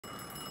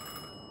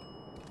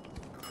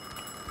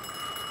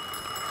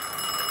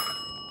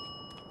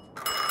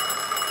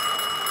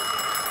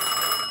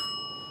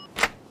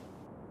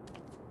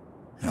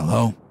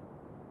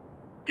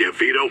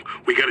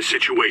we got a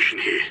situation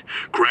here.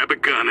 Grab a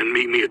gun and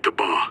meet me at the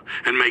bar.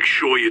 And make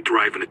sure you're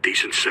driving a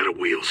decent set of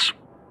wheels.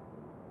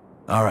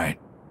 All right,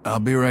 I'll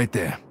be right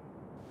there.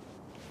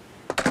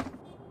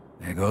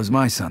 There goes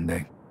my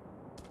Sunday.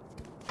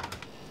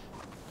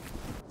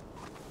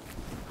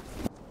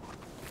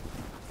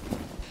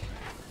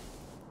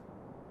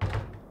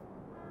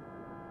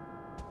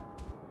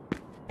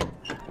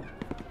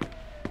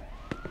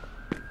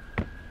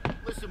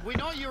 Listen, we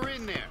know you're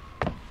in there.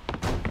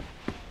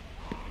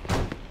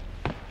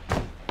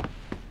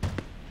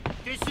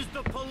 This is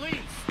the police.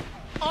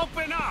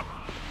 Open up!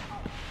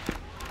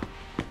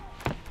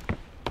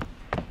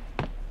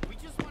 We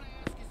just want to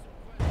ask you some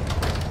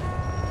questions.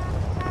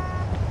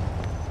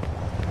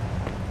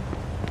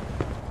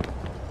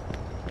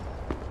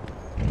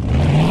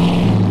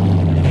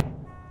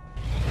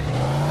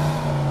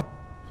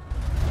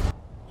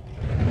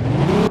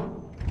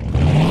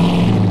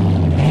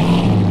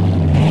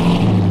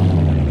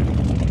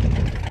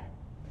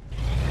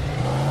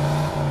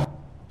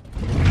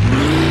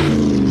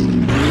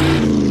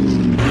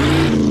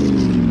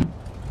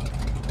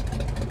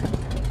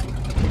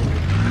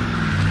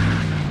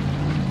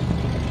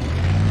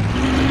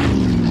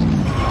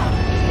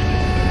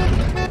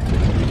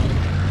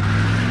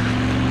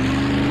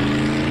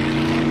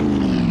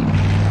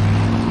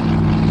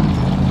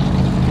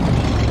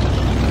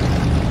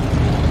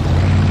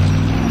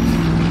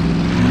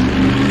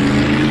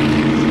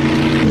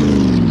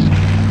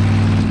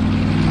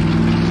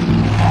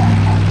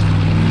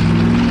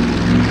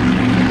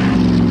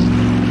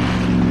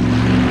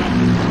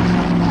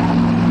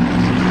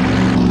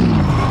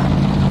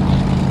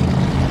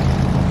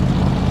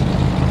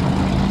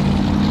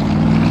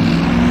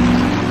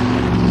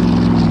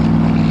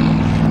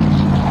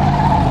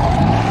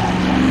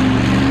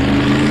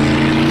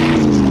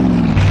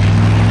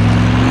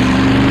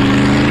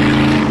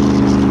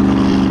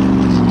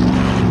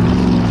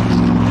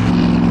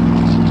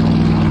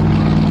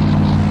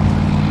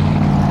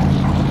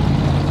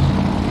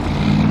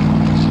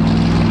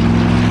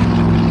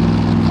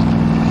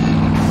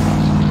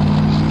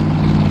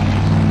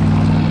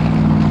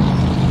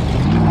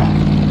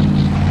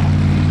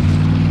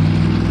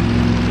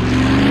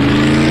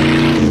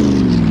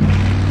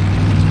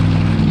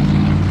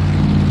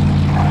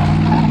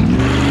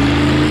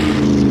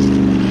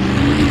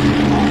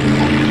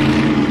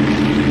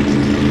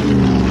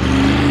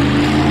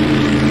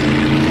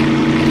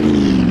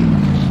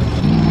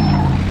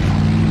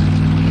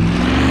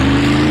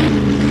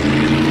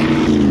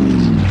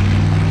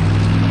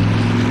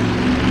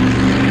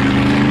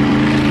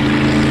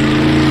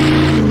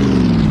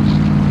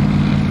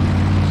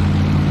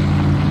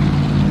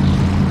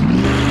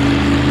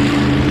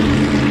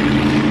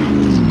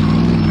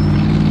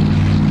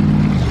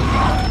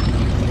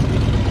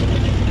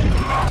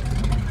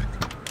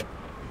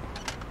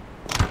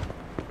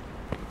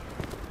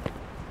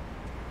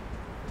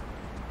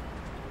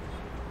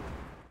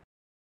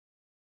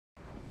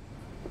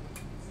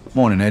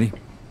 Morning, Eddie.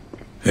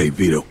 Hey,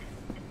 Vito.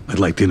 I'd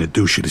like to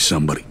introduce you to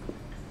somebody.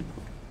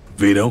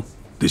 Vito,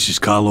 this is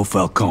Carlo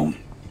Falcone.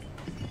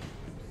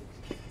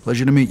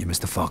 Pleasure to meet you,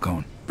 Mr.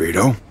 Falcone.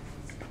 Vito?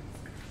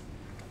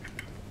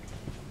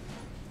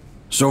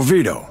 So,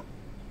 Vito,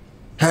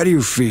 how do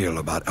you feel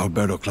about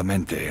Alberto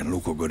Clemente and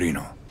Luco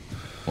Guarino?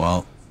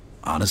 Well,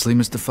 honestly,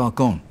 Mr.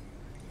 Falcone,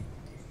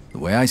 the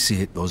way I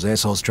see it, those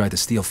assholes tried to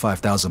steal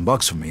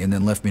 $5,000 from me and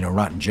then left me to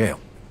rot in jail.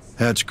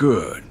 That's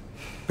good,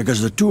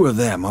 because the two of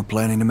them are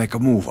planning to make a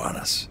move on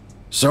us.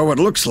 So it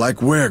looks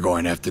like we're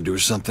going to have to do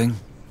something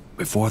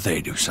before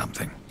they do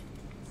something.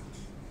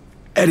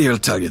 Eddie will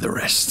tell you the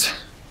rest.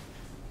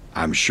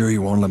 I'm sure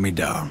you won't let me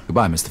down.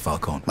 Goodbye, Mr.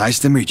 Falcone. Nice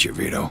to meet you,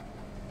 Vito.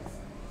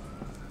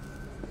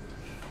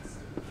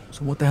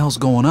 So what the hell's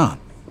going on?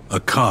 A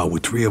car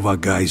with 3 of our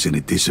guys in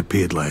it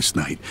disappeared last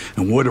night,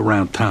 and word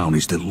around town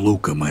is that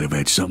Luca might have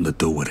had something to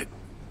do with it.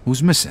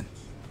 Who's missing?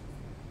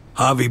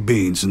 Harvey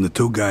Beans and the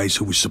 2 guys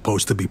who were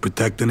supposed to be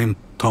protecting him,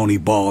 Tony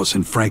Balls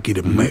and Frankie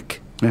the Mick.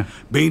 Yeah.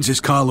 Beans is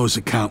Carlo's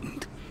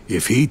accountant.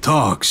 If he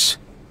talks,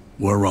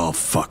 we're all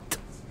fucked.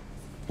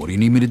 What do you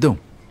need me to do?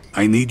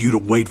 I need you to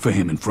wait for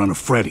him in front of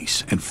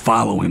Freddy's and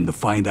follow him to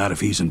find out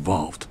if he's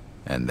involved.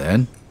 And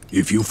then?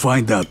 If you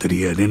find out that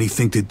he had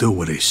anything to do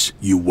with this,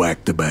 you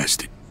whack the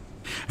bastard.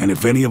 And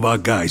if any of our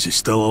guys is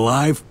still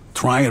alive,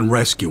 try and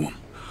rescue him.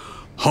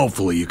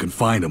 Hopefully you can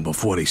find him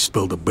before they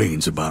spill the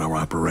beans about our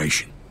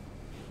operation.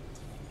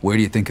 Where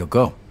do you think he'll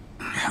go?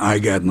 I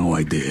got no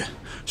idea.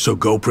 So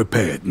go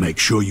prepared. Make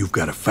sure you've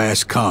got a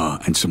fast car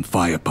and some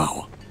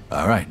firepower.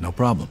 All right, no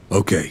problem.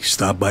 Okay,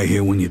 stop by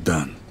here when you're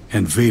done.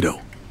 And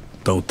Vito,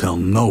 don't tell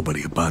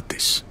nobody about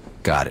this.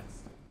 Got it.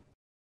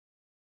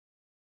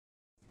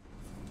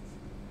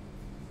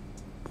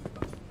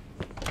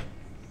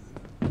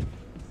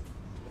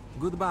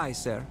 Goodbye,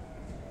 sir.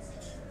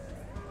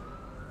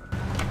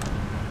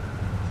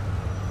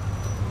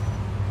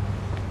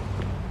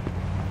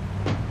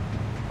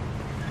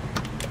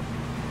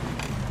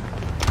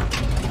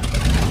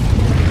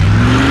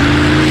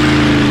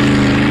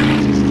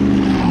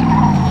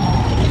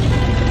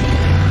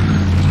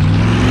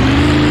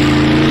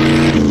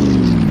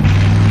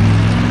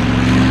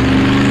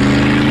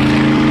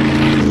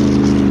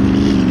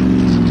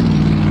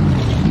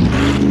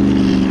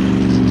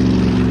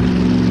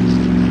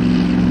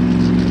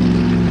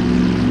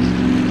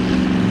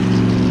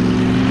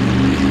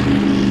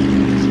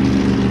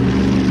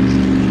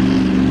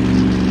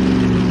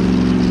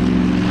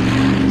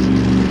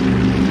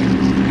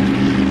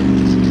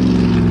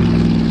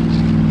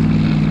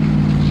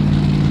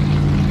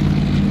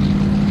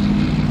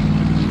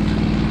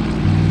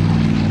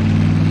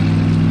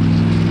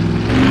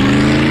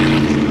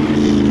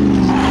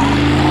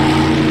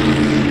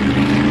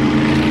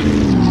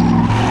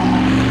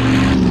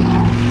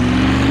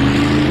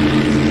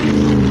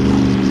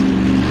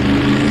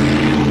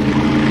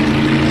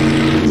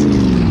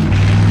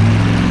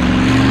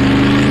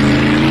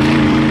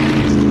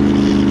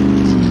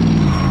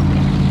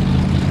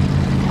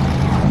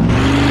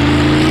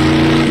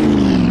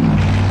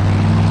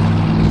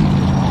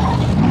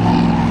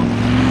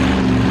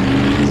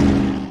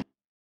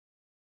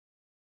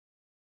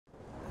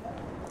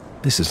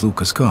 This is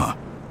Luca's car.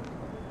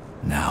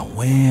 Now,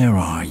 where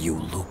are you,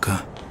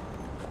 Luca?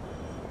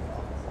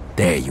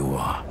 There you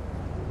are.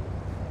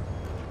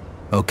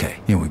 Okay,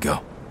 here we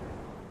go.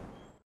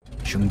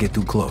 Shouldn't get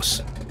too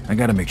close. I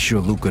gotta make sure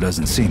Luca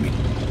doesn't see me.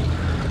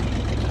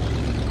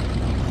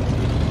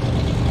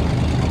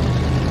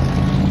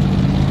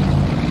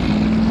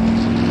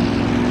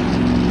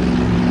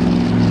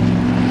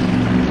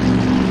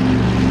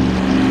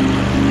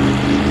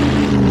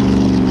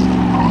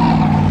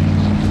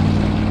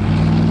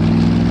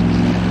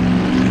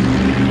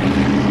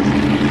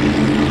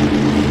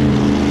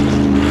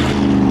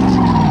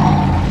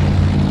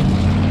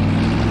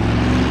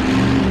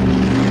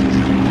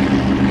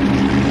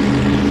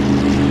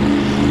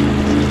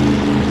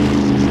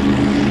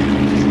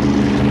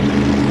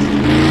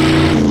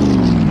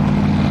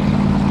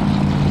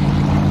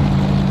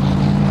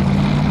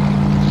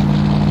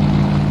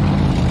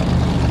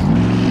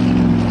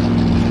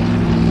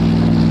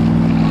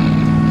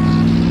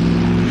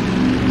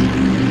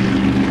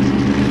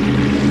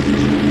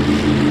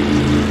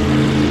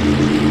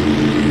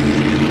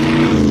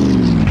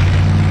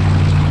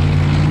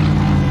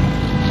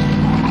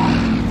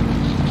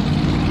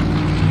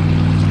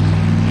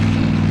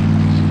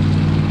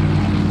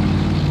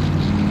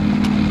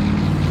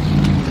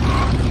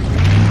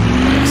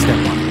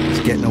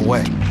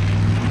 Away.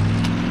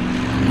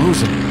 I'm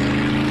losing him.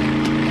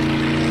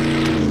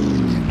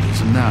 Can't lose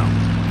him now.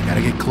 I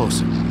gotta get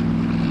closer.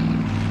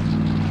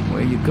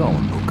 Where you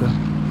going, Luca?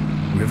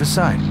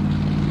 Riverside.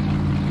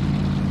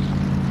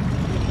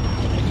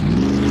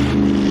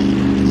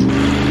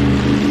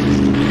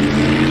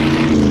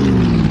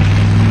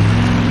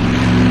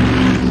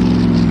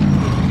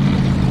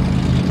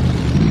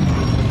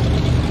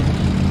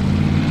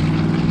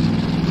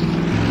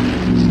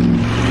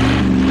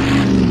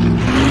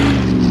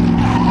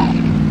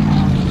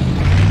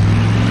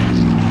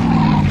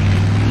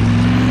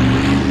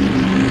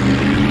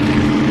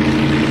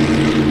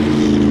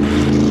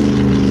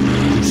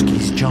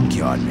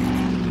 Junkyard, maybe.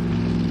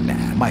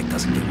 Nah, Mike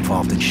doesn't get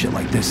involved in shit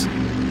like this.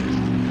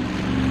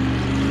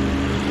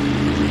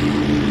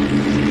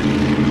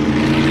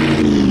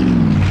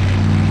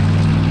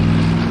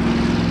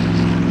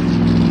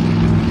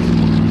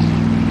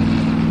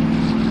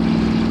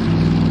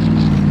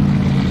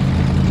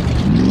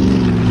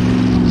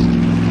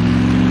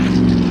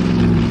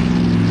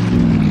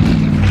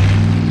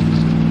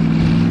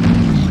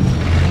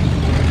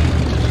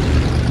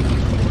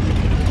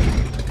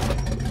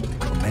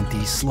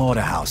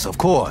 Slaughterhouse, of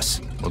course.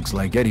 Looks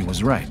like Eddie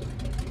was right.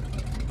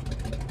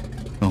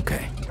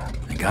 Okay,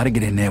 I gotta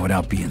get in there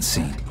without being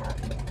seen.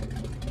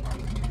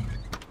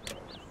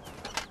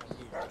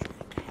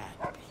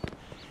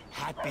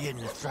 Happy in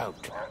the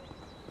throat.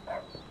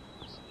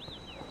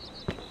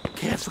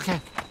 Can't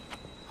forget.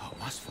 Oh,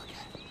 must forget.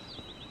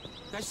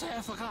 They say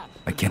I forgot.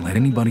 I can't let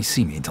anybody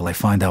see me until I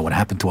find out what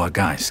happened to our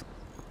guys.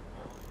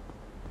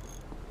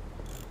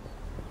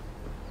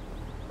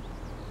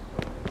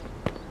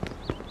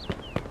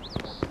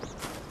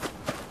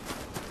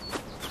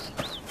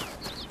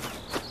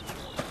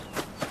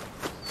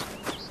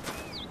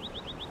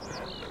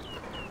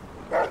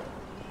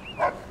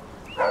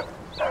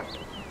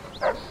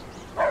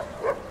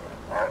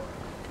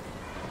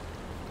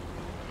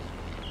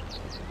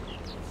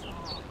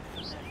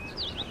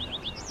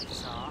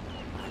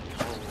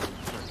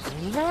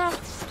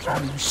 Left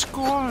and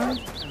scored.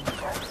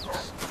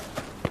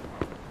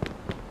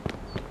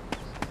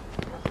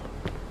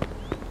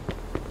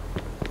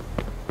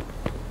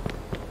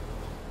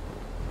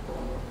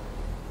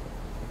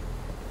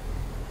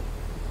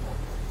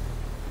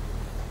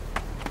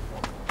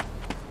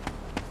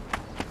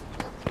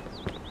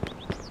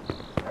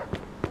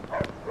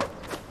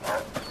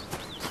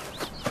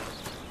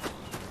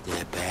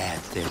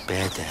 They're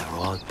bad, they're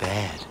all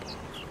bad.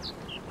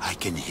 I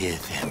can hear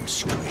them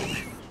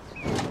scream.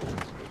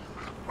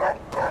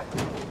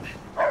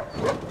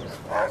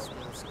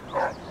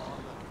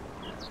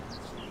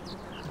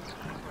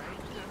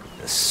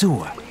 The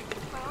sewer.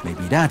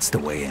 Maybe that's the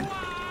way in.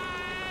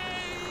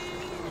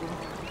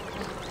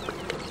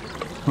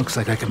 Looks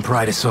like I can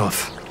pry this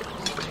off.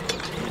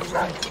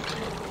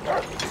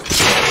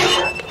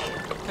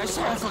 I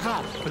say I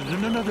forgot.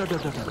 No.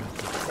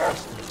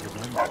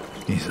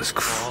 Jesus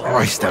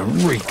Christ, that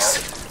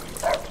reeks.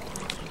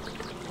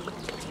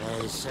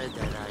 They said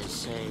that I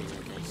say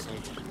that they say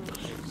that.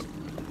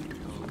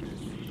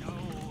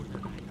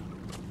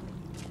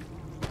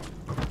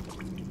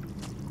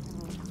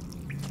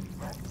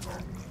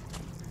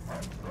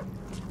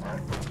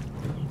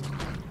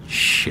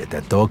 Shit,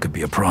 that dog could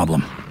be a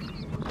problem.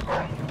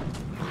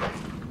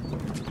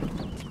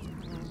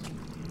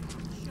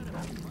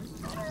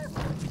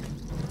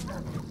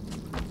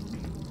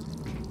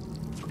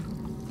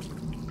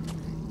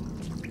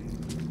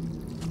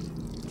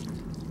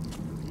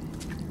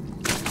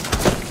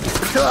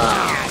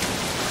 Ah,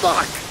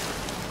 fuck!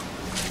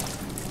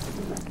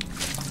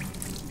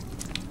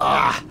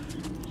 Ah!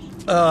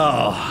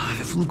 Oh,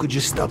 if Luke could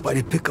just stop by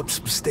to pick up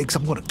some steaks,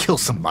 I'm gonna kill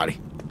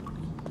somebody.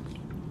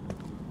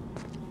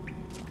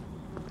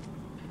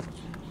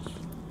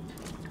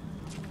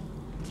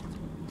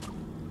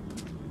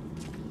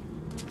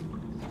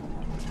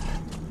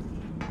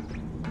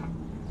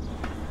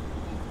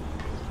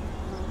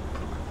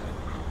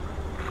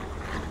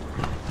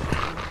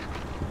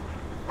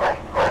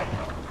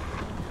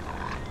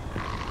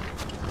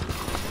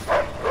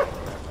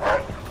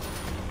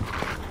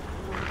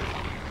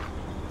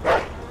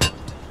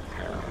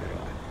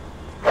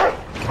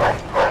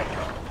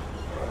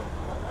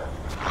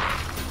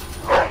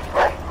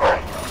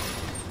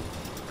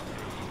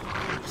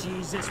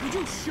 Jesus, would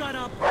you shut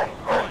up?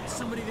 What,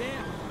 somebody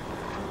there?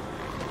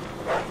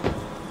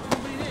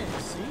 Nobody there,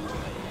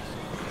 see?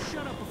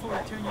 Shut up before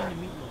I turn you into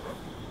meatloaf.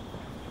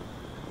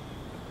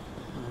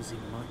 Lousy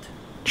mutt.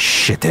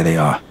 Shit, there they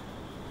are.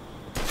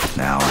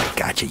 Now I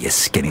got you, you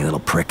skinny little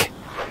prick.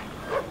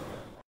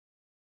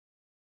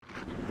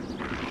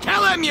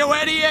 Tell him, you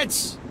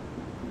idiots!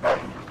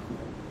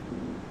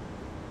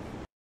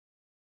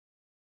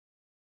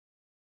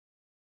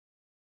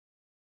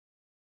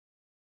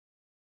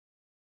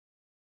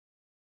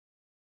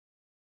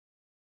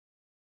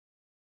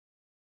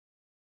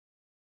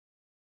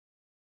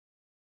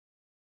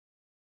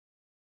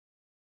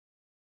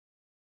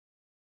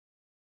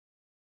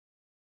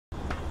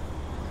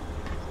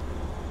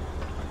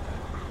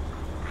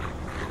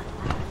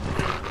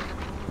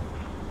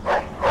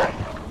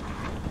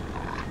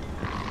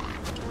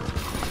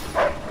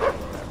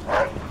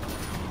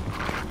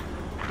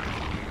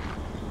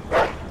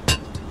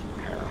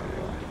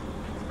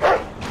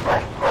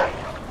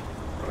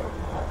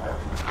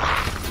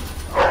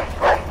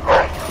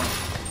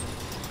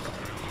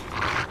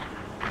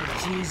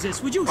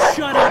 Jesus, would you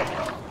shut up?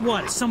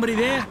 What, is somebody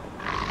there?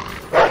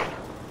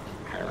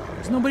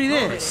 There's nobody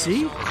there,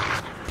 see?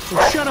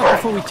 So shut up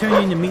before we turn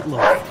you into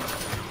meatloaf.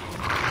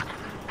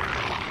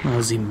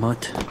 Lousy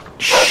mutt.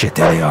 Shit,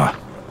 there they are.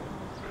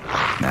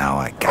 Now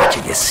I got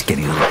you, you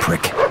skinny little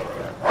prick.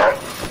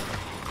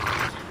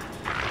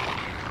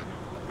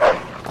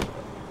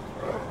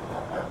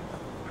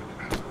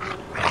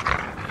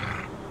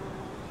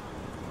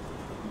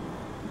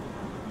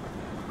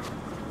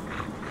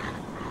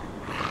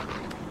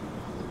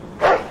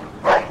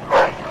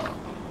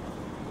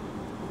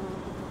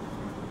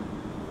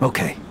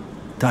 Okay,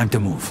 time to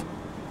move.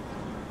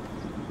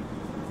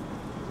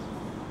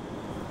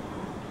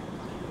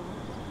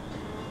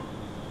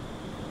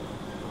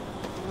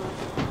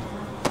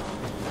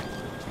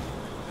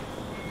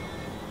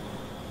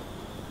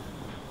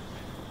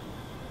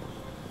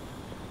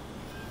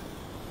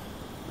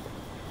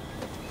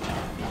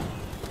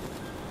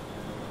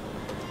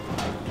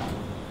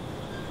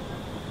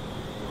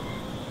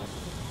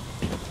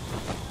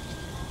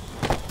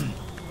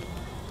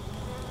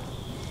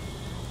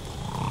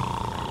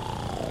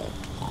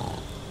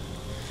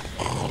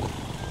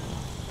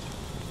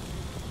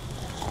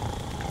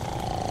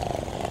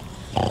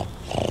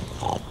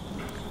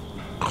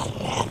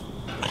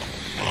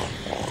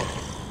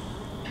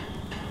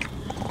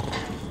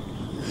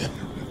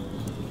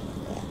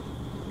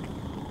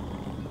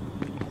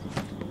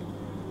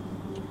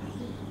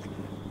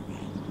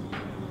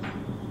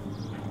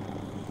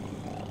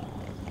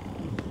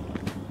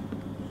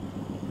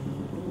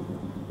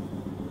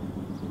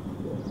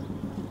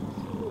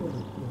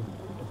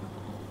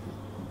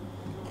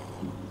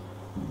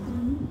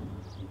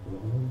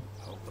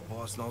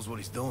 Boss knows what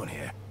he's doing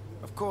here.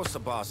 Of course the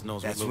boss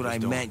knows That's what what I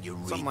Luca's doing. meant, you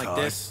Something retard. like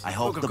this. I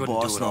hope Luca the couldn't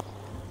boss do it knows.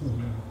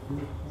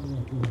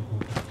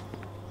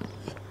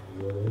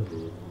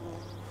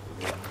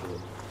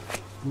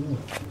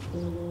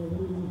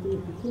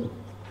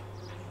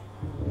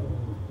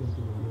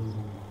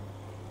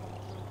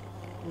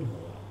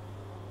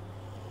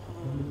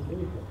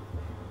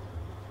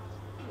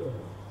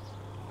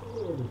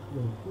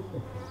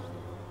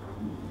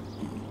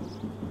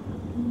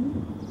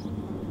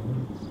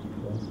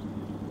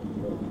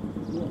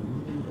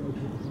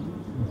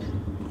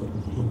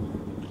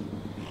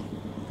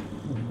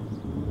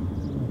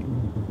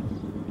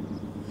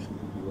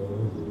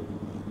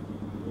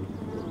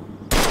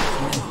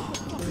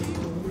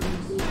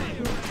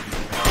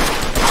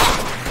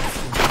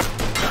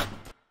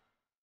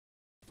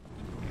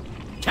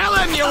 Tell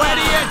him, you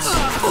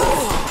idiots!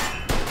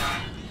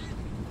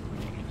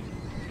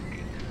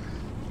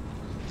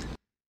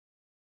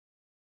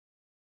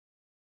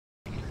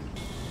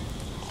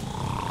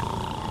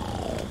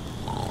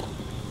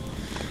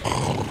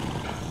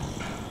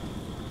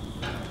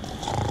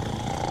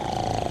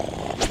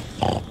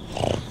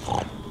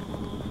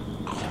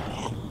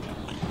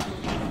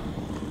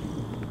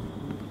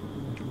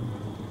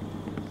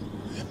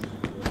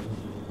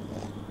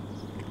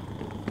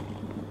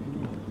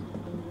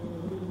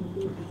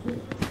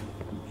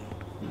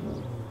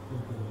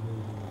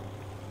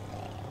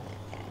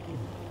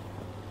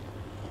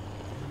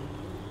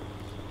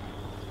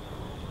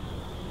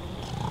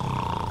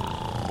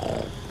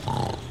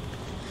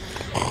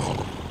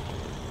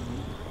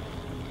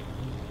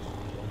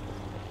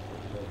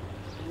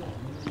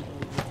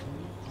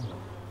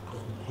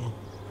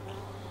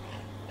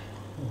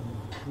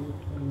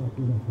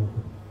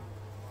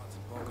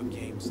 Poker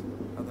games.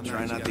 Other Try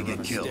nights not you to gotta get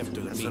run killed. stiff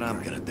through the That's meat what I'm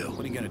grinder. gonna do.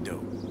 What are you gonna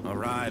do? All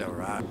right, all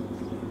right.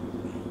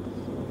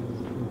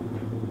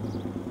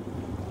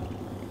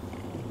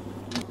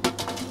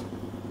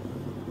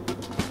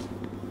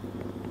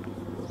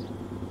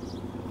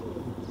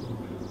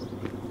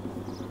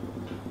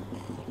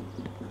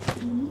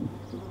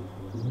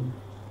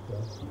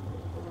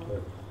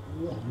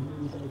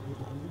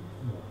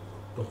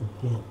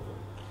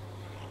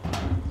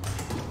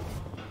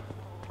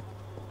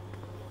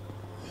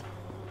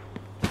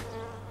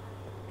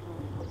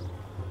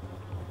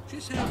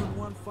 Just having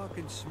one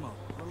fucking smoke.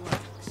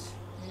 Relax.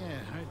 Yeah,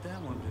 heard that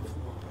one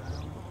before,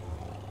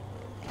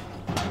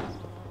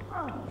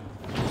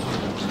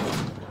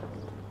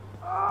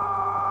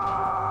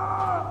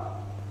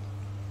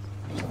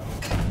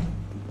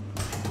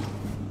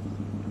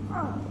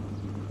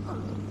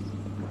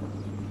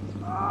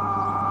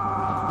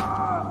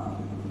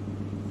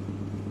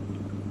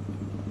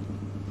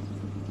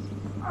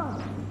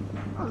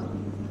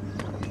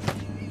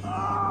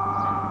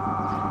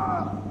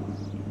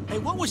 Hey,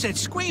 what was that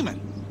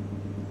screaming?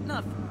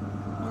 Nothing.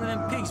 One of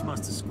them pigs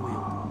must have squealed.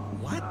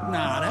 What?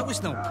 Nah, that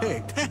was no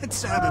pig. That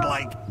sounded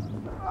like...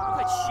 You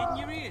got shit in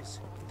your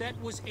ears.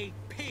 That was a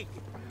pig.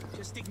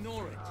 Just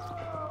ignore it.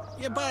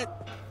 Yeah,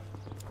 but...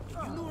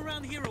 You new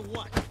around here or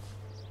what?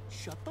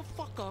 Shut the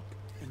fuck up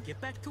and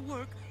get back to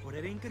work, or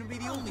that ain't gonna be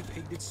the only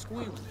pig that's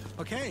squealing.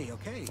 Okay.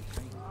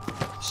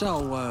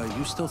 So,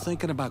 you still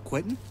thinking about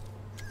quitting?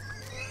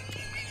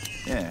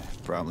 Yeah,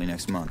 probably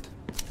next month.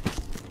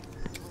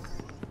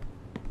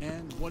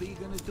 And what are you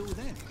gonna do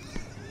then?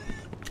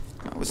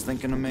 I was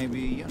thinking of maybe,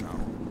 you know,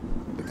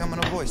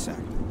 becoming a voice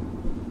actor.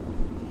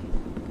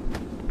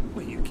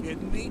 Are you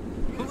kidding me?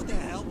 Who the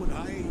hell would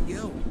hire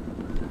you?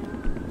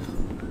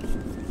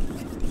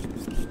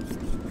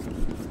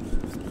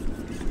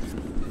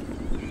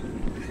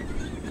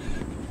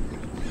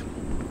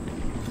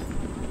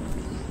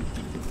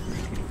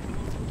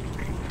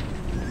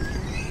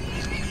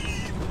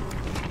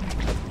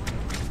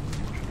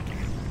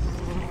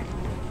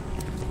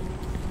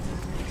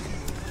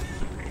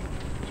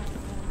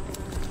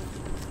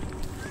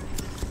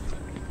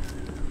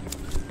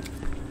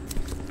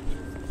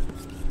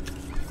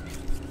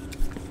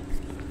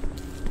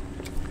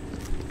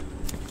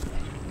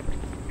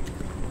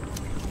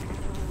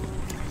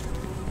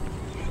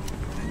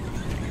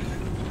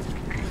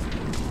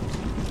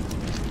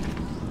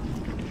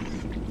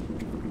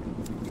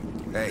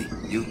 Hey,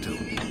 you two.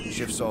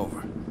 Shift's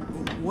over.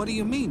 What do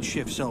you mean,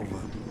 shift's over?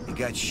 You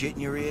got shit in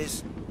your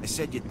ears? I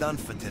said you're done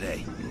for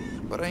today.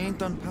 But I ain't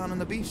done pounding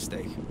the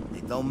beefsteak.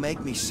 Hey, don't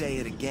make me say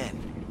it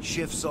again.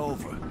 Shift's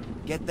over.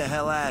 Get the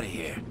hell out of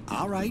here.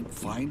 All right,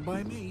 fine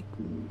by me.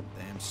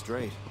 Damn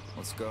straight.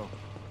 Let's go.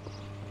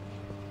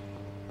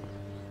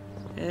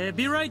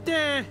 Be right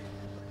there.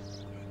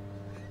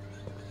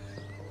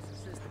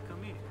 Says to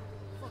come here.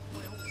 Fuck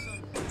my own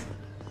son.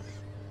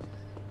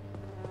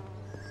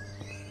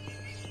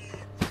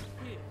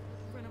 Here,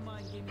 a friend of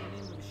mine gave me the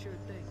name of a sure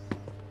thing.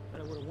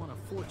 But I would have won a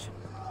fortune.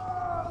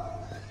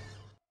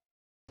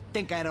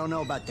 Think I don't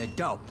know about the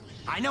dope.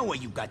 I know where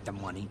you got the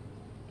money.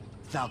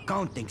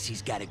 Falcone thinks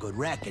he's got a good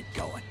racket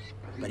going,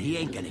 but he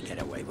ain't gonna get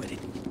away with it.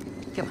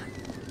 Come on,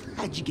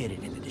 how'd you get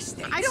it into the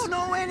States? I don't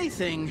know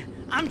anything.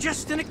 I'm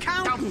just an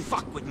accountant. Don't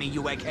fuck with me,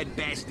 you egghead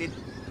bastard.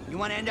 You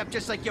wanna end up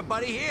just like your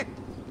buddy here?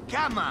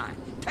 Come on,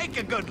 take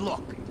a good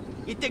look.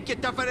 You think you're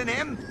tougher than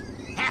him?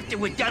 After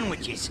we're done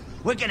with you,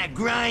 we're gonna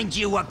grind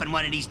you up in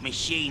one of these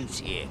machines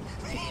here.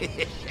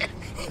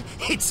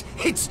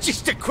 It's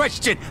just a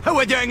question of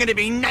whether I'm gonna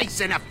be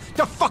nice enough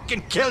to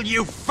fucking kill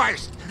you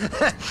first.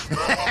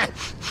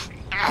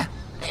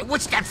 Hey,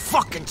 what's that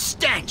fucking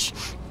stench?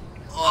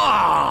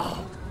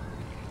 Oh!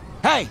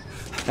 Hey,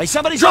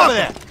 somebody's over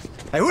there.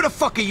 Hey, who the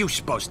fuck are you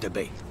supposed to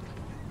be?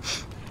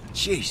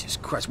 Jesus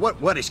Christ,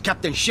 what is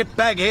Captain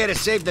Shitbag here to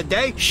save the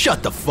day?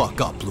 Shut the fuck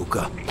up,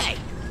 Luca. Hey,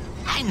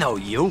 I know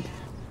you.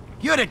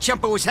 You're the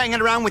chump who was hanging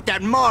around with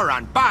that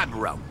moron,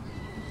 Barbaro.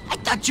 I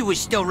thought you was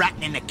still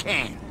rotting in the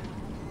can.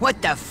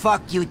 What the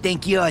fuck you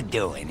think you're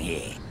doing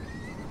here?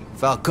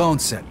 Falcone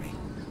sent me.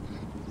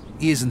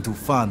 He isn't too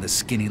fond of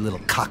skinny little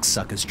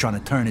cocksuckers trying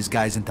to turn his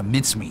guys into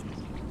mincemeat.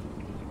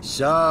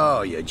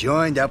 So, you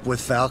joined up with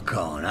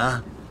Falcone,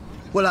 huh?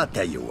 Well, I'll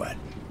tell you what.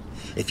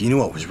 If you knew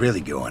what was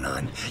really going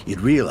on,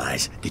 you'd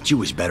realize that you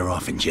was better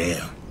off in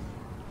jail.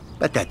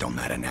 But that don't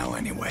matter now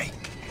anyway.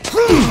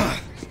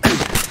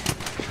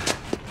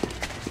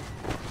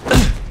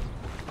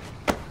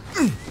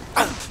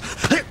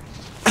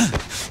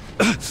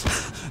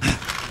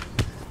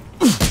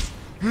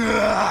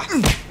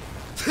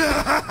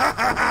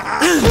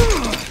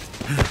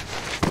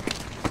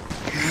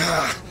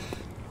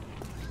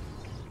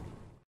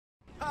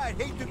 I'd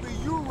hate to be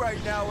you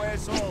right now,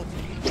 asshole.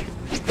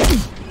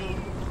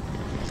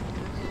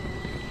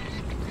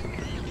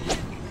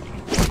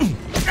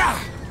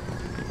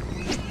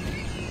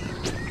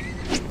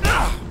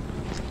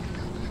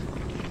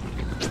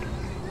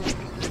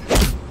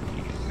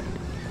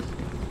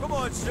 Come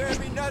on,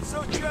 Sammy, not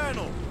so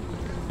gentle.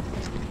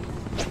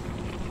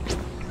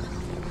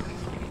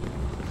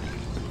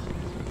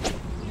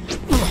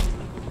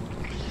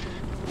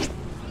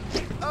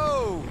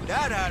 Oh,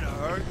 that had to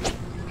hurt.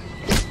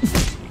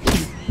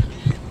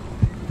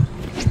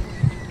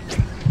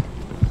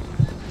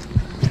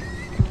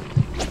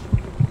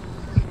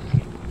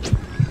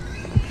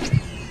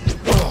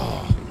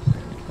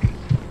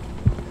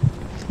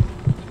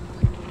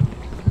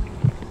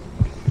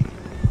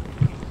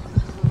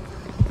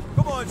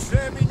 Come on,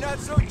 Sammy, not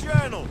so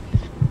gentle.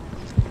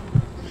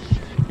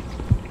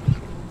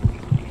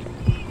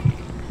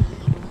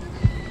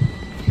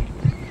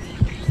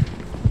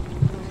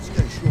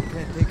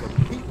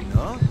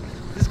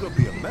 gonna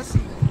be a messy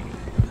one.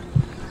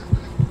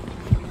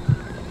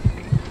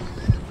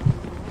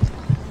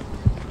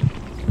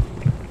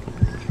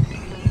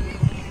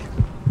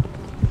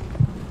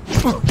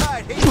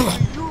 I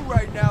hate you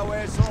right now,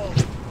 asshole.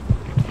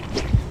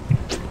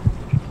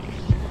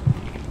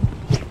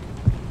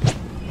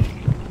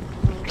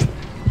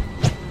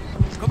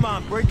 Come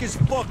on, break his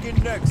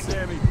fucking neck,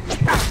 Sammy.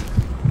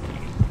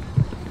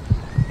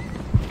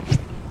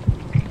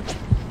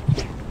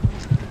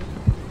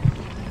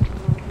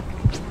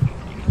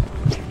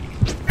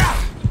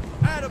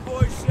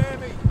 Attaboy,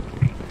 Sammy.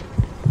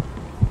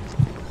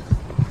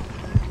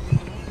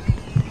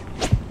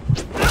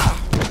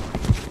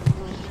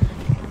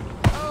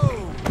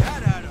 Oh,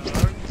 that had to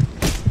hurt.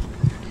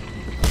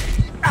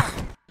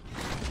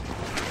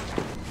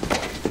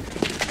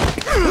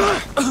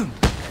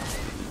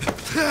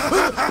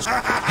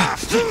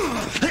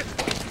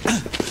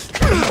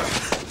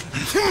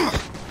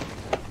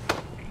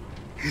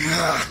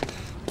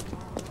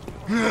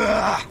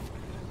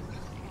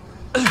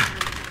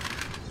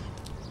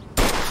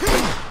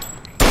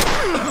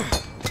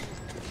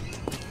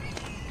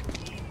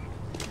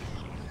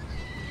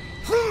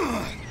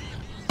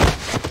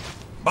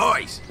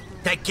 Boys,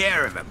 take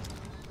care of him.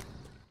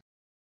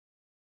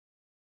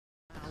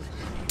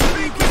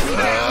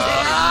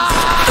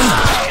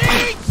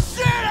 Eat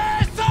shit,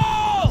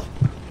 asshole!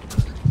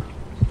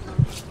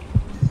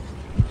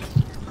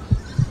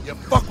 You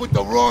fuck with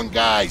the wrong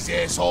guys,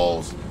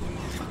 assholes.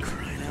 For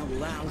crying out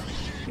loud.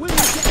 Will you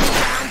get me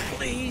down,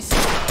 please?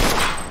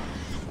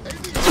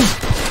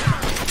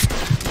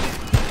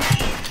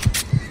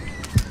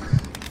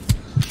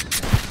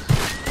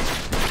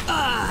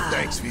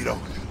 Thanks, Vito.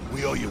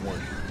 We owe you one.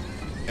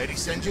 Eddie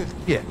send you?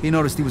 Yeah, he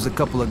noticed he was a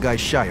couple of guys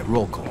shy at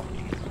roll call.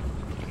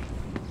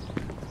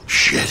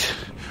 Shit.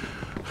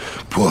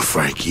 Poor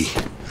Frankie.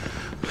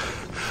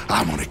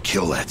 I'm gonna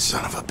kill that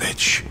son of a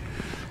bitch.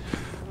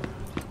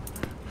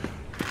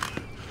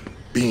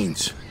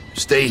 Beans,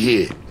 stay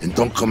here and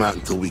don't come out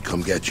until we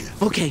come get you.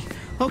 Okay,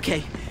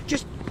 okay.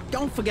 Just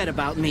don't forget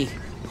about me.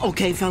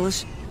 Okay,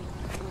 fellas?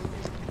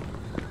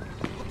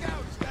 Look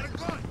out, he's got a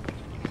gun.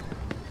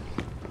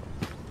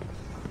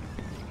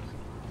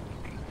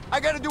 I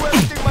gotta do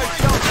everything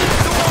myself.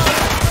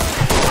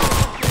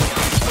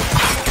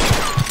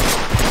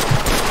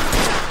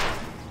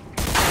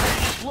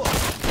 Look,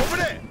 over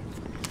there.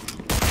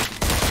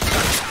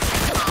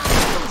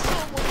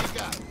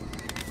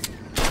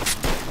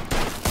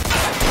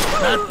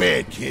 Not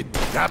bad, kid.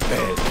 Not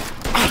bad.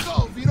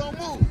 Go if you don't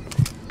move.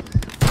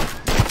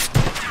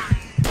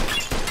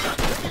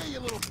 Look here, you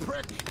little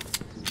prick.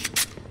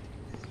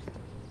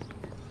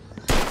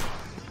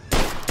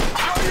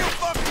 Show your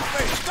fucking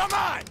face. Come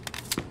on.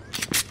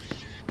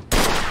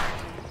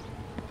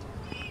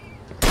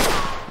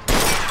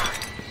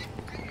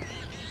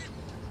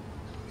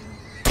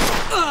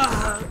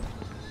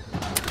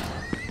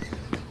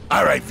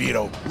 All right,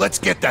 Vito. Let's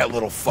get that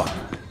little fuck.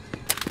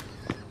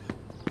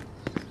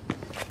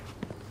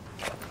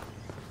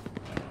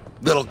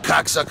 Little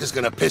cocksucker's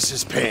gonna piss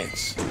his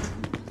pants.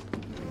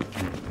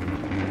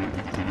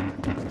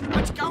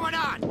 What's going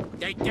on?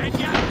 They dead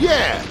yet?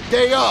 Yeah,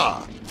 they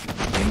are.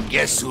 And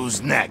guess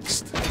who's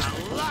next? A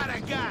lot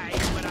of guys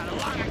without a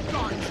lot of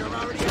guns are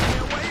already on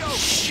their way over.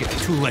 Shit,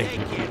 too late.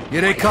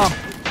 Here they come.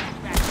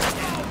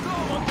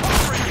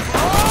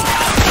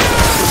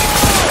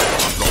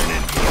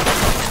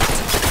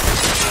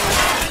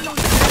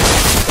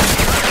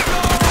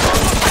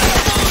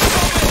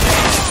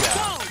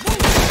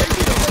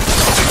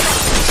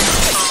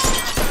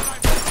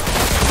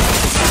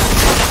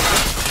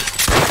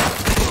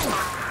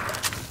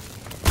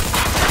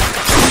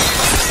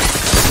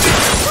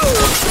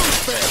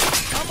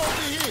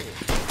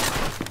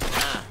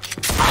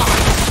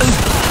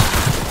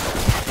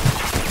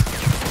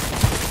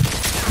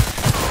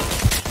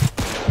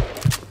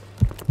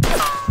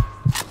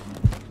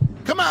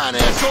 Come on,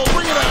 asshole,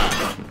 bring it on!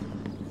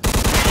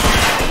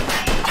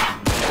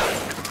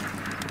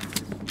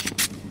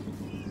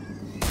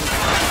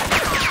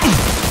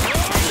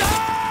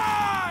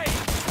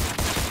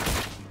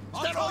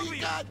 Is that all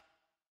you got?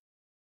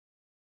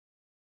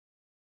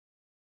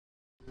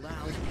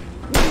 Loud.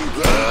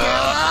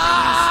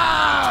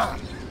 Ah!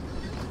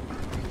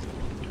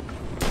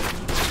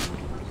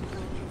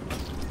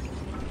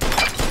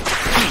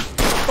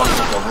 Fuck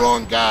with the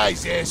wrong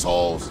guys,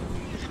 assholes.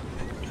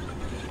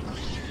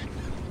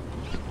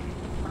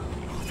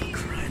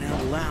 Crying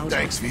out loud.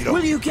 Thanks, Vito.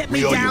 Will you get me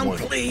We owe you down, one.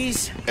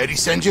 please? Eddie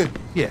send you?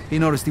 Yeah, he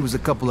noticed he was a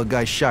couple of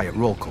guys shy at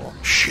roll call.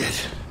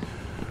 Shit.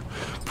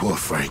 Poor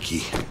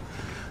Frankie.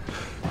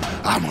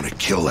 I'm gonna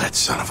kill that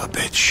son of a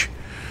bitch.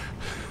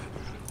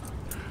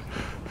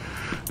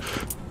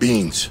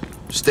 Beans,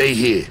 stay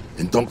here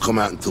and don't come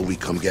out until we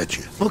come get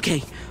you.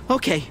 Okay,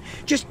 okay.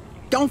 Just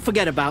don't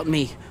forget about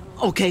me.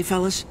 Okay,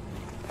 fellas?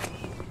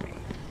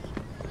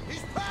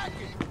 He's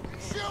packing!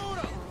 Shoot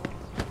him!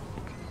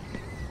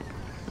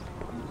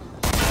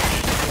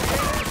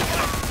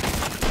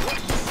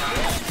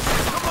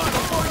 Come on,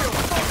 before you...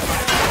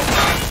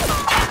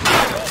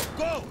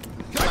 Go!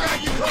 I got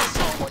you, go!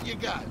 Show 'em what you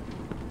got!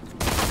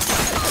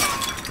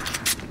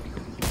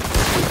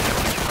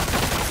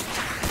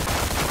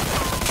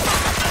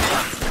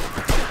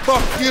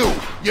 you!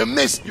 You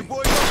missed! Your boy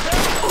okay?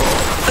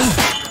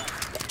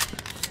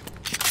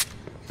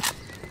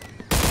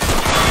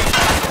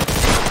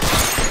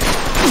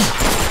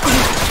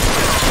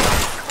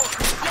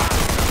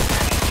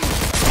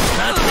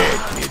 Not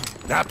bad, kid.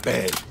 Not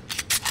bad.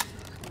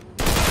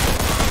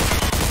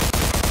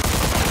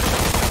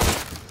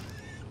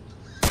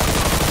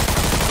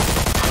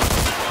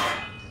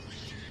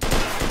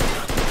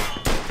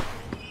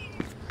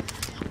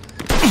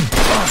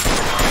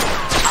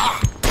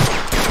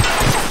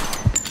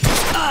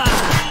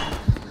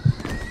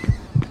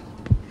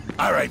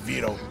 All right,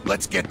 Vito,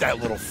 let's get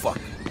that little fuck.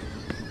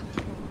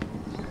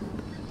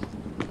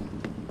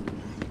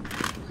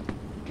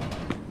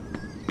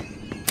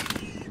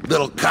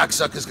 Little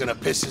cocksucker's gonna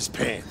piss his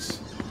pants.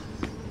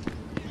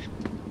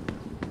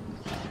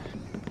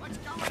 What's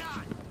going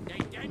on? They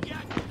dead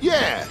yet?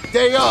 Yeah,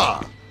 they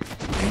are.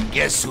 And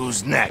guess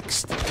who's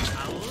next? A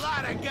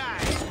lot of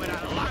guys with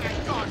a lot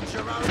of guns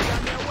are already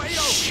on their way over.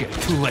 Shit,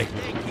 too late.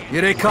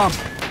 Here they come.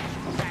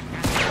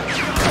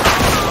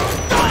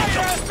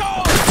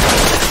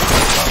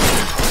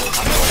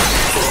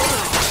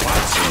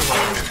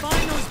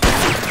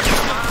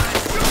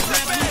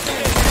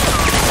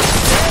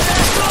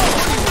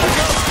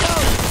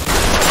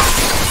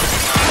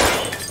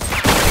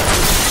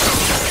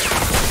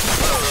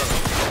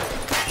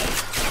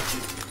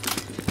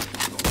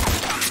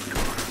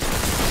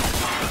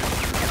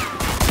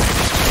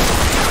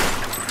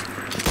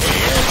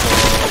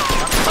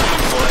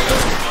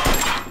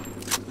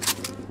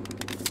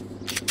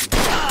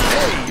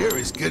 You're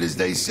as good as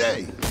they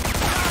say. Die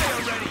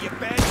already, you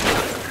bad.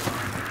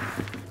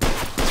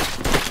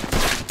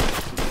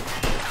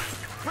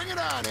 Bring it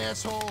on,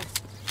 asshole.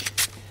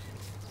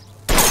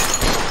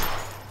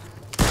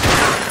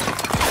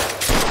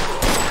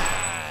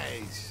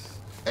 Nice.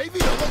 Hey,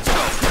 Vito, let's go.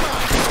 Come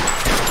on.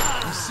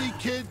 You see,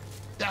 kid?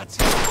 That's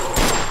it.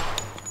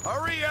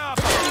 Hurry up!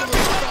 Come on, you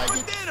little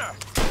faggot. Dinner!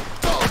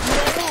 Go,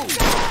 Vito, move.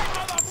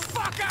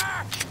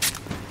 Motherfucker!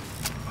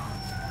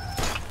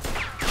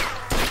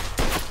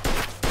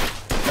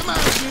 Come on,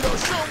 Vito,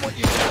 show him what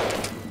you got.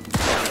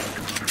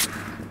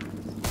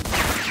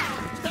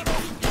 Step up,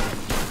 you guys.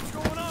 What's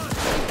going on?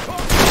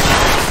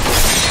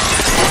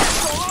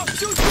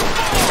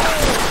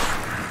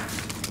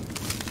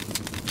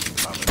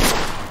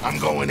 I'm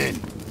going in.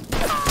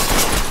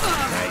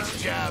 Nice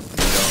job,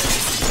 Vito.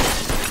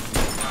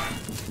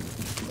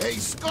 Hey,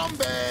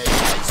 scumbag! I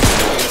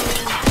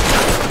see you.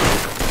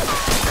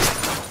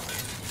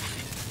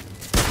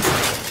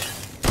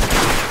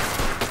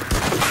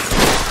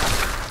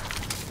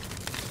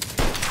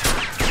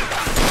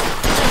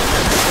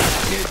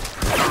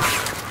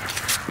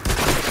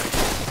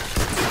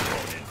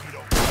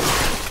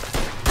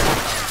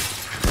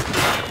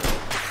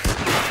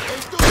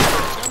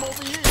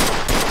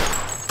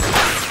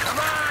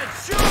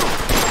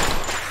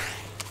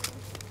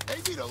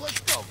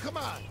 Let's go, come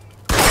on.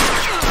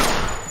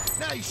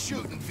 Nice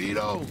shooting,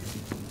 Vito.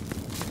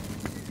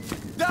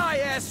 Die,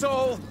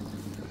 asshole!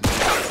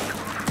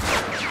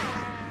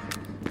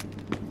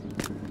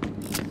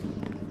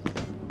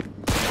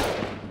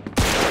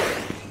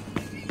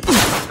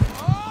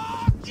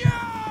 Oh,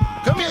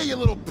 yeah! Come here, you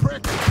little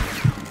prick.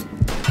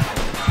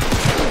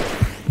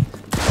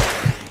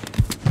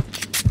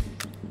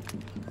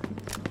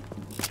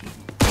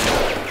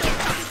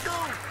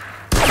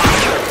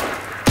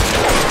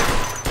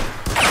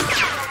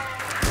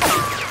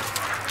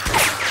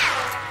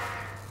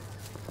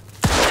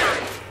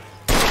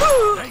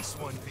 Nice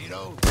one,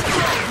 Vito.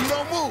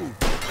 Vito, move.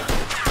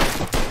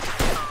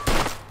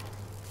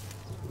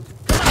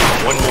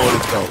 One more to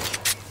go.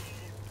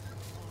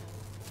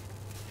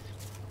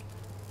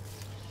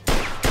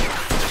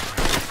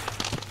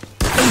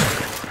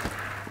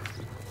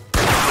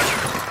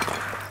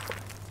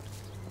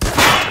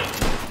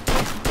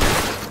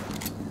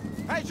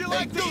 How'd you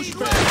like these?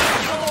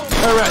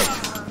 All right.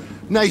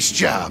 Nice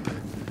job.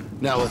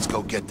 Now let's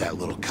go get that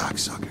little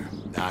cocksucker.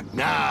 Knock,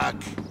 knock.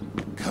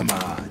 Come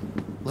on.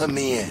 Let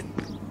me in.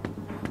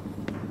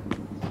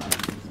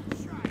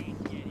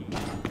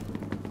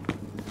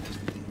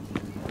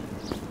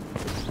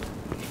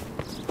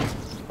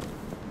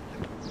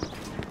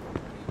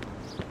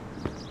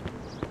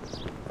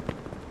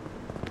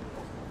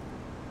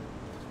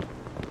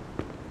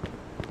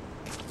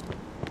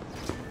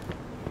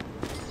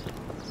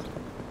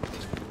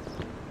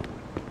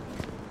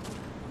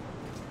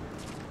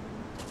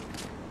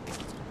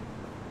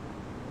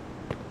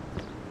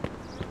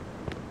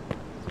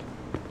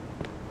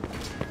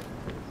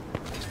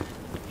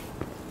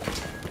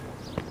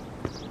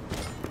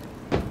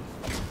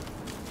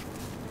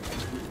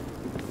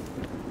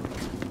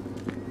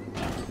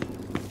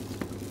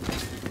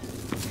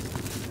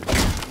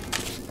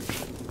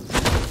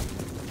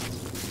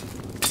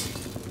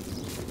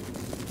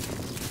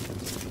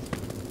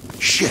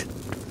 Shit.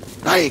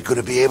 I ain't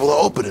gonna be able to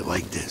open it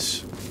like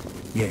this.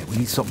 Yeah, we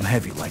need something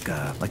heavy, like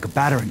a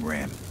battering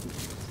ram.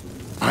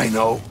 I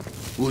know.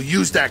 We'll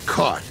use that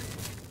cart.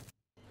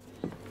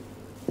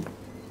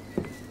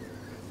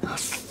 Oh,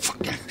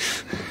 fucking...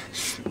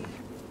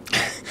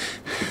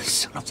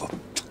 Son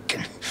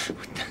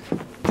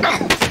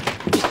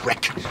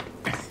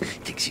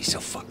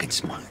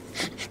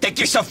Think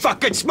you're so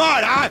fucking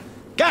smart, huh?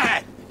 Go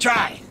ahead,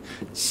 try.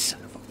 Son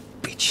of a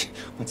bitch.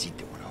 What's he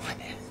doing over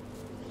there?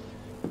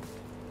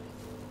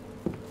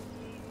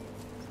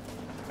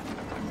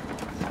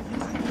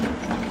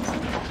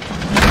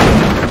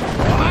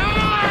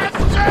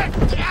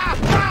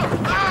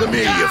 Come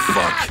here, you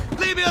fuck.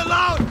 Leave me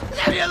alone!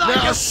 Leave me alone,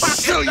 Now you I'll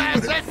show fucking you what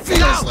it bastard!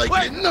 feels No, like,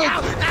 wait, you no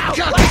no, good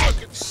no,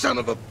 cocksucking son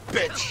of a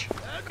bitch.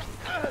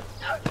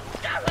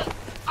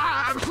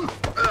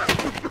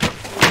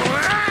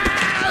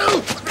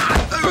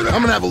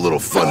 I'm gonna have a little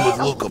fun with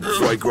Luca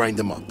before I grind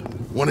him up.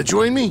 Wanna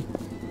join me?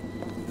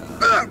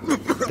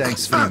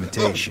 Thanks for the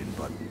invitation,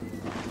 but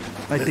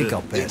I think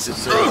I'll Hate pass. to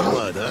say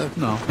blood, huh?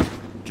 No,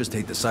 just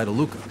hate the sight of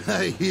Luca.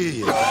 I hear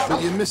you,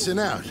 but you're missing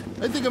out.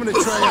 I think I'm gonna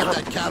try out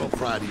that cattle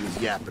prod he was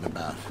yapping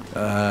about.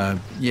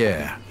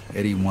 Yeah.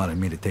 Eddie wanted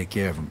me to take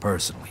care of him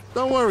personally.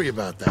 Don't worry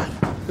about that.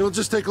 It'll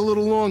just take a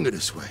little longer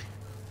this way.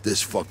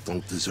 This fuck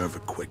don't deserve a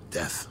quick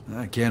death.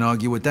 I can't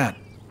argue with that.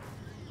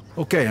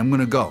 Okay, I'm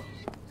gonna go.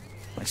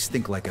 I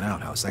stink like an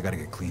outhouse. I gotta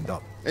get cleaned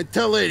up. And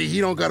tell Eddie he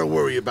don't gotta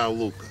worry about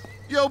Luca.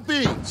 Yo,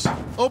 Beans,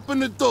 open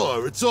the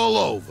door. It's all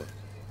over.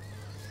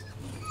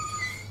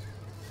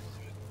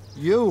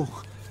 You're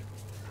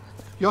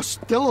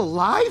still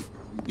alive?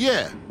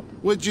 Yeah,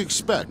 what'd you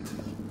expect?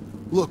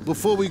 Look,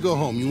 before we go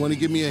home, you want to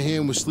give me a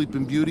hand with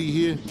Sleeping Beauty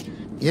here?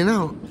 You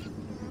know,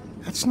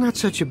 that's not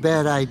such a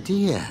bad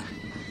idea.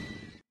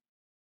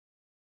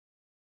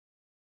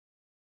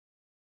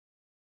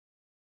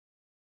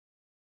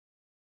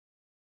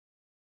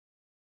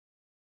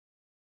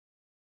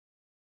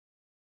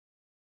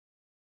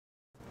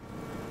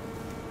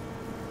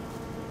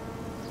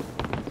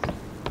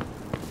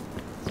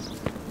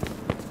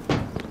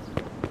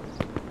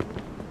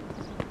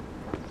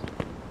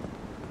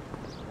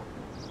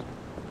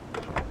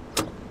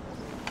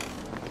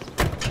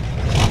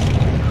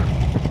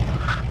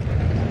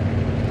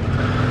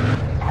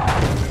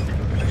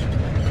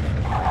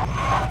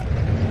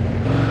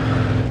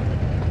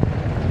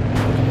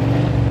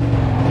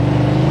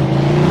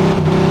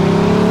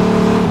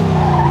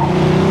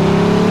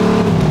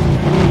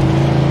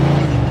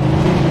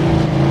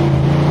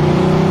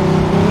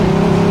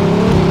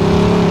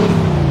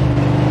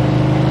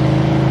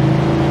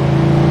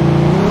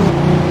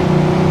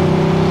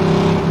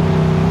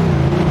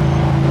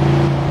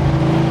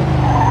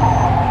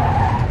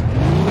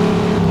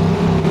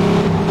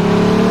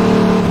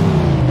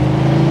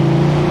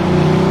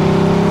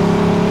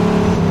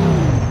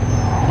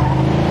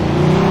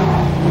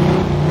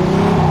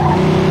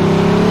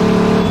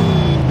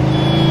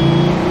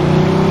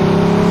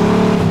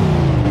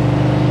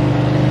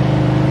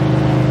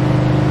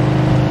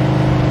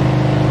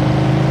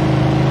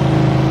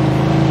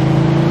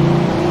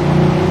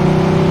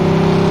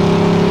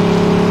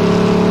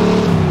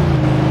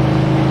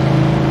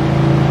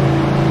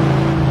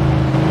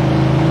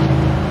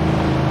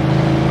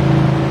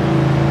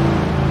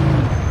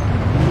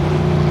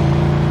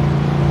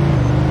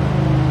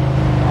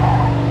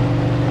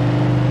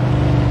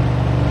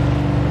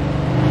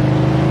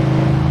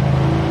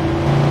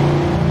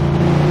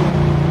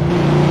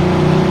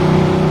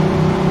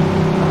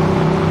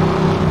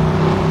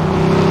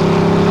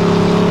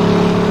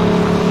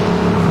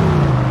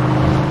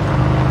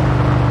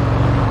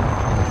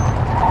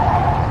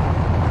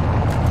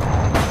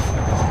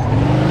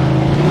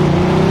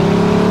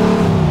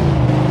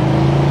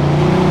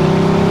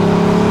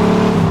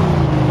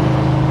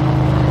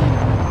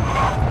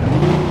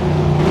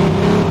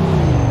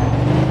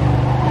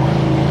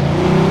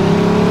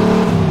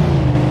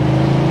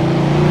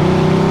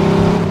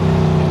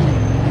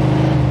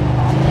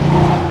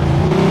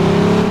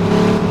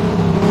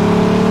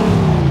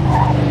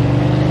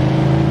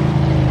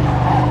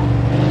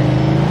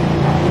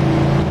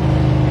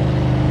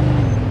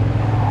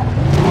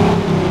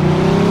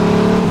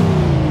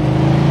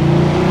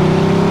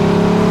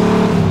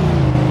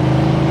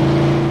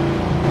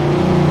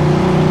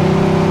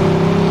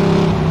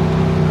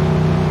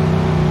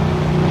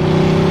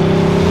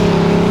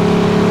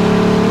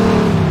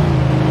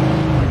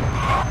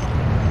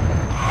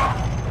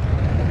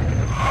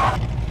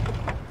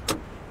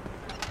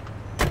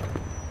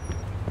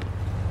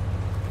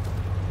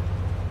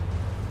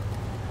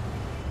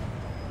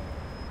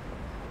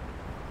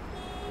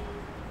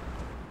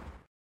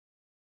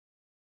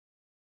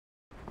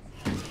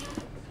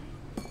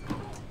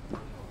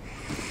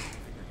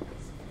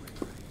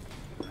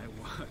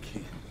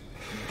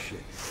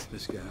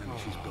 This guy, I mean,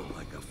 she's built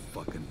like a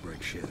fucking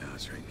brick shit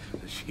house, right?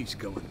 She's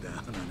going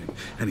down on him,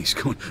 and he's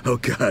going, oh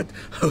God,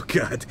 oh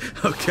God,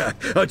 oh God,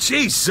 oh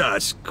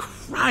Jesus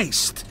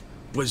Christ!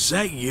 Was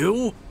that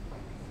you?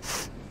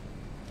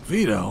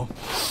 Vito?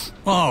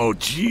 Oh,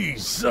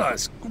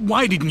 Jesus!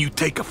 Why didn't you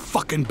take a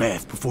fucking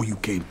bath before you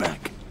came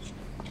back?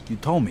 You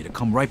told me to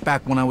come right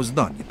back when I was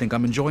done. You think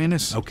I'm enjoying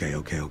this? Okay.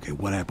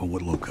 What happened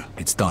with Luca?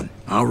 It's done.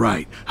 All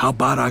right. How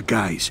about our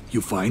guys?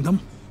 You find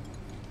them?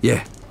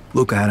 Yeah.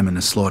 Luca had him in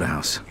the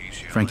slaughterhouse.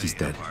 Frankie's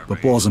dead,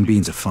 but Balls and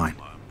Beans are fine.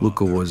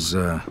 Luca was,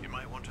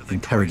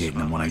 interrogating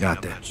him when I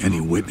got there.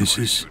 Any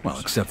witnesses? Well,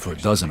 except for a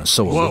dozen or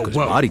so of Whoa, Luca's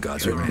whoa.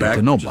 bodyguards who ran Back,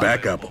 into nobody.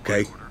 back up,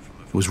 okay?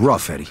 It was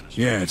rough, Eddie.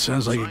 Yeah, it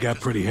sounds like it got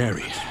pretty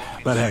hairy.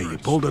 But hey, you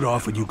pulled it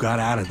off and you got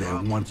out of there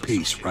in one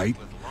piece, right?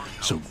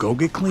 So go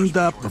get cleaned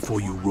up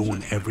before you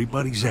ruin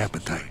everybody's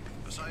appetite.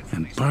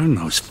 And burn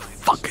those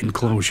fucking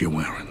clothes you're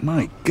wearing.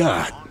 My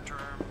God.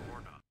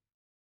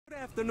 Good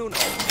afternoon.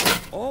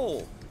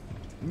 Oh,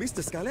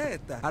 Mr.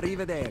 Scaletta.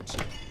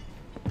 Arrivederci.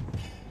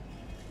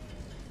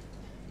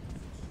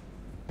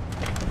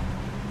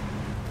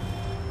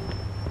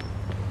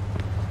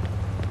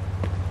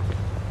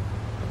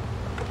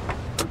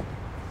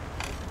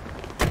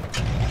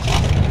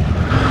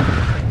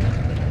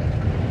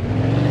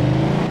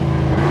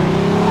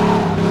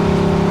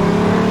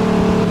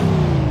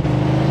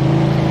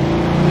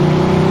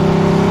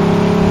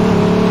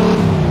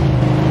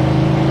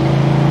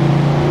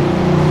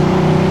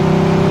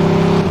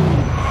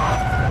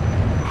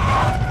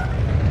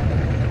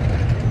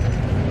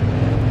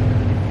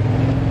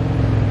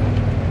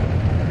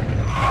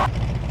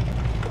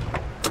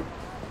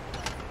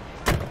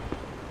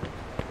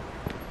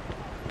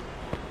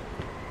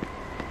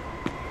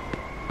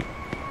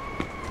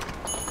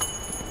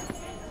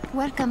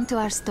 Welcome to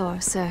our store,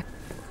 sir.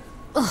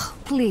 Oh,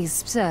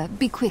 please, sir,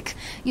 be quick.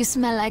 You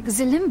smell like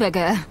the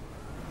Limburger.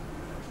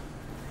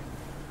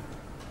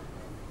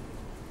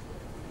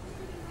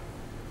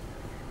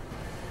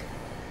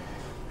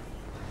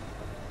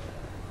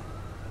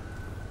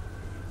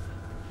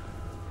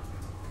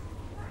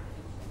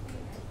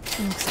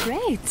 Looks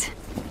great.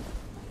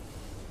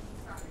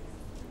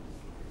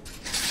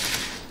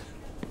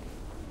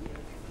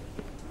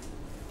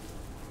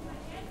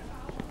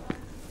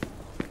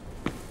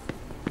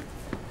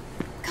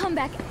 Come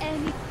back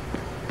any...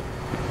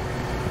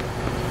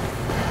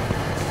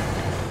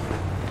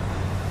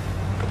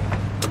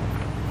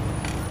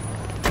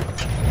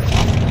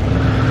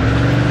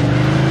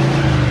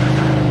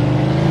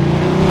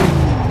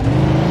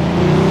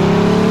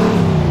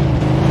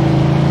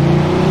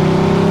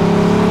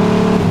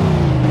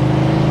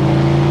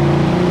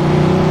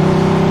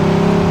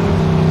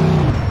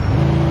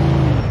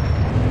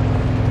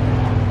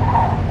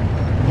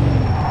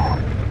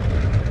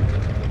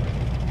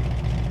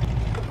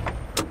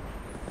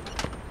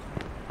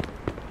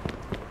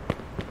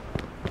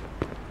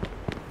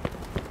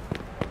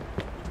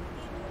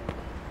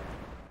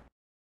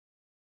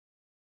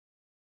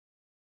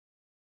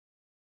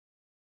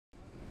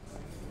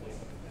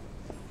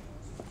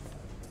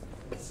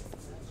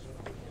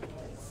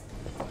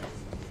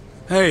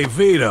 Hey,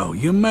 Vito,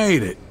 you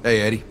made it.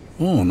 Hey, Eddie.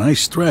 Oh,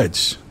 nice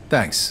threads.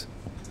 Thanks.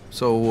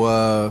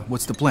 So,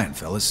 what's the plan,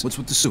 fellas? What's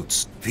with the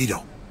suits?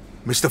 Vito,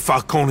 Mr.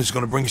 Falcone is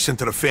gonna bring us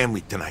into the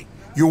family tonight.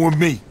 You and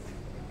me.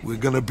 We're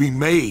gonna be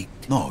made.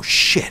 No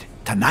shit.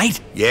 Tonight?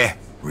 Yeah.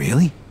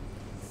 Really?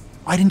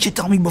 Why didn't you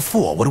tell me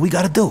before? What do we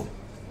gotta do?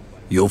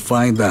 You'll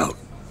find out.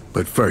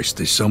 But first,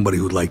 there's somebody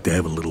who'd like to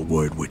have a little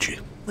word with you.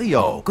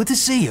 Leo, good to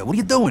see you. What are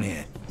you doing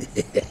here?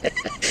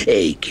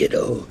 Hey,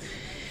 kiddo.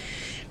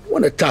 I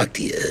want to talk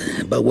to you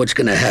about what's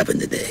gonna happen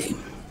today.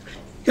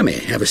 Come here,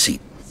 have a seat.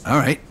 All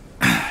right.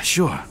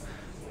 Sure.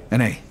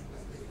 And hey,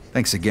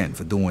 thanks again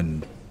for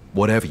doing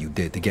whatever you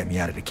did to get me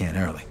out of the can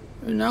early.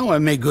 Now I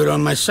make good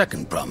on my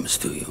second promise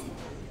to you.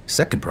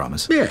 Second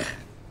promise? Yeah.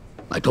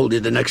 I told you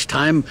the next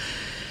time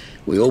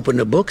we opened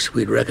the books,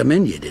 we'd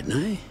recommend you, didn't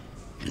I?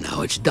 And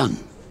now it's done.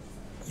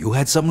 You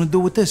had something to do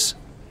with this?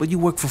 But you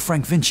work for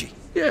Frank Vinci.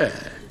 Yeah.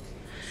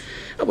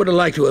 I would have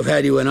liked to have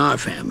had you in our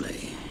family.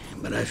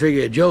 But I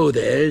figure Joe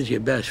there's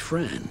your best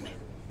friend.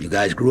 You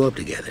guys grew up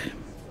together.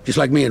 Just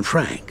like me and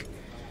Frank.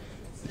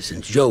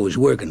 Since Joe was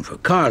working for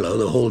Carlo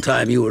the whole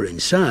time you were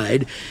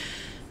inside,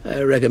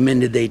 I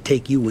recommended they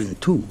take you in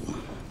too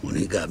when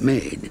he got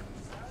made.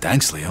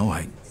 Thanks, Leo.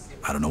 I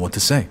don't know what to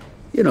say.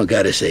 You don't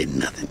gotta say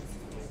nothing.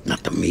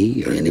 Not to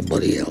me or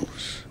anybody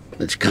else.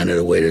 That's kind of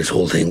the way this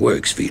whole thing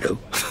works, Vito.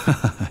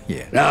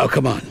 Yeah. Now,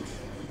 come on.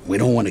 We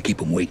don't want to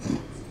keep him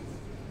waiting.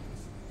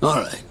 All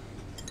right.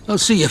 I'll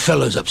see you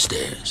fellas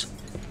upstairs.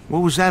 What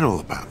was that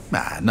all about?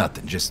 Nah,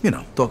 nothing. Just,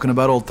 talking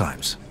about old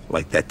times.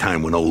 Like that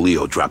time when old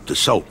Leo dropped the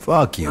soap.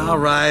 Fuck you. All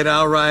right.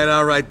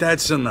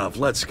 That's enough.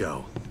 Let's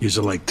go. Yous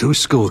are like two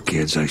school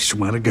kids, I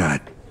swear to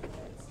God.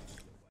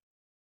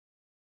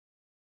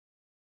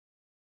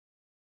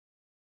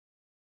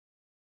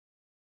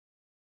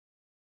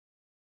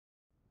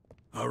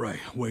 All right,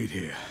 wait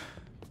here.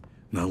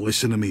 Now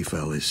listen to me,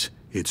 fellas.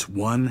 It's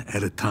one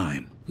at a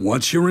time.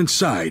 Once you're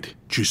inside,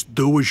 just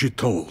do as you're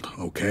told,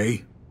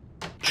 okay?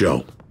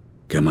 Joe,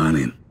 come on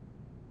in.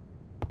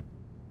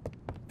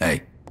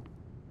 Hey.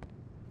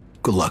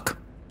 Good luck.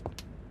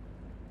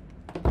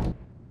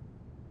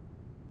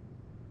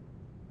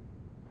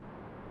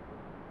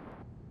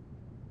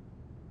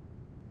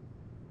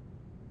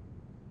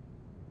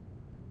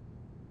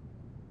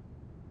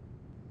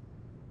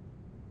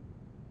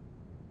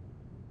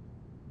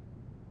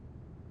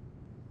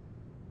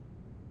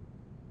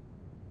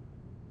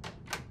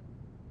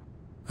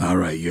 All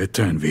right, your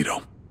turn,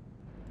 Vito.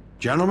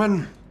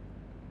 Gentlemen,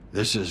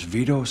 this is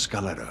Vito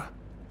Scaletta.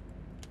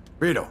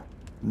 Vito,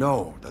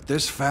 know that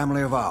this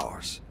family of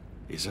ours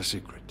is a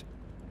secret.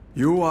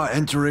 You are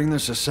entering the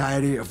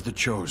Society of the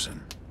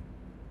Chosen.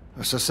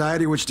 A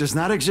society which does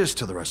not exist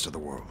to the rest of the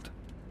world.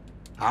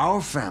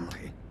 Our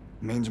family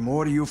means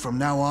more to you from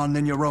now on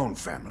than your own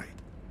family,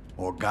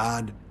 or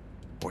God,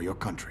 or your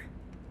country.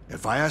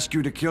 If I ask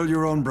you to kill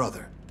your own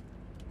brother,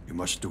 you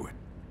must do it.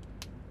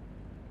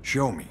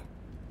 Show me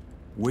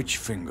which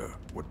finger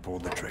would pull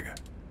the trigger.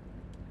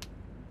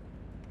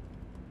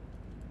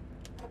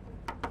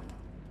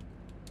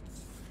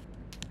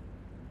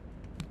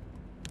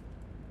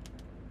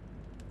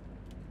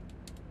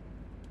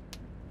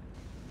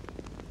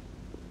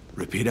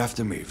 Repeat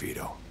after me,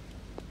 Vito.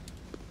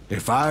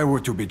 If I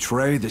were to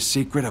betray the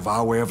secret of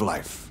our way of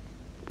life...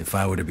 If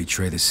I were to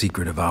betray the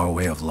secret of our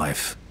way of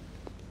life...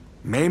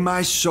 May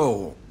my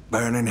soul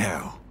burn in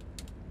hell,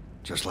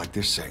 just like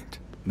this saint.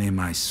 May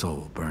my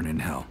soul burn in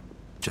hell,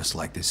 just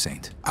like this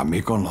saint.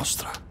 Amico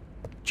nostra.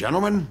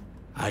 Gentlemen,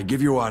 I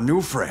give you our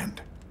new friend,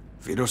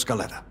 Vito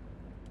Scaletta.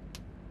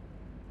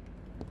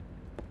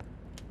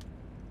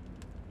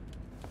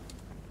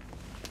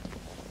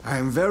 I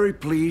am very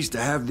pleased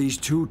to have these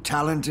two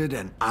talented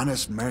and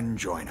honest men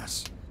join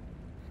us.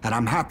 And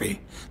I'm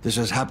happy this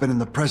has happened in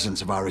the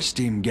presence of our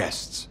esteemed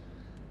guests,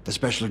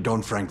 especially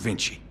Don Frank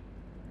Vinci.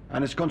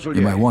 And his consul.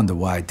 You might wonder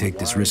why I'd take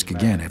this risk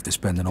again after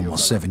spending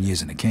almost 7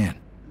 years in the can.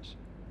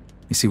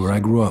 You see, where I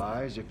grew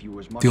up,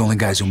 the only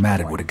guys who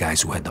mattered were the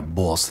guys who had the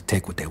balls to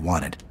take what they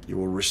wanted. You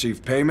will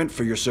receive payment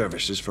for your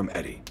services from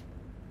Eddie.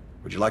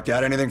 Would you like to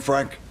add anything,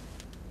 Frank?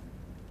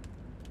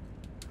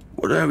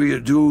 Whatever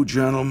you do,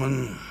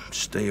 gentlemen,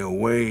 stay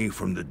away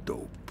from the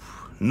dope.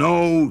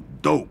 No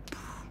dope.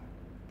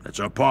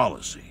 That's our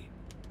policy.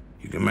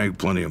 You can make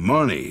plenty of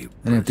money.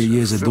 And after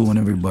years of doing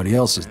everybody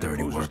else's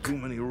dirty work, too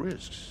many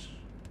risks.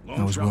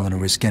 I was willing to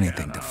risk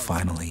anything to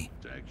finally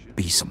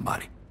be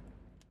somebody.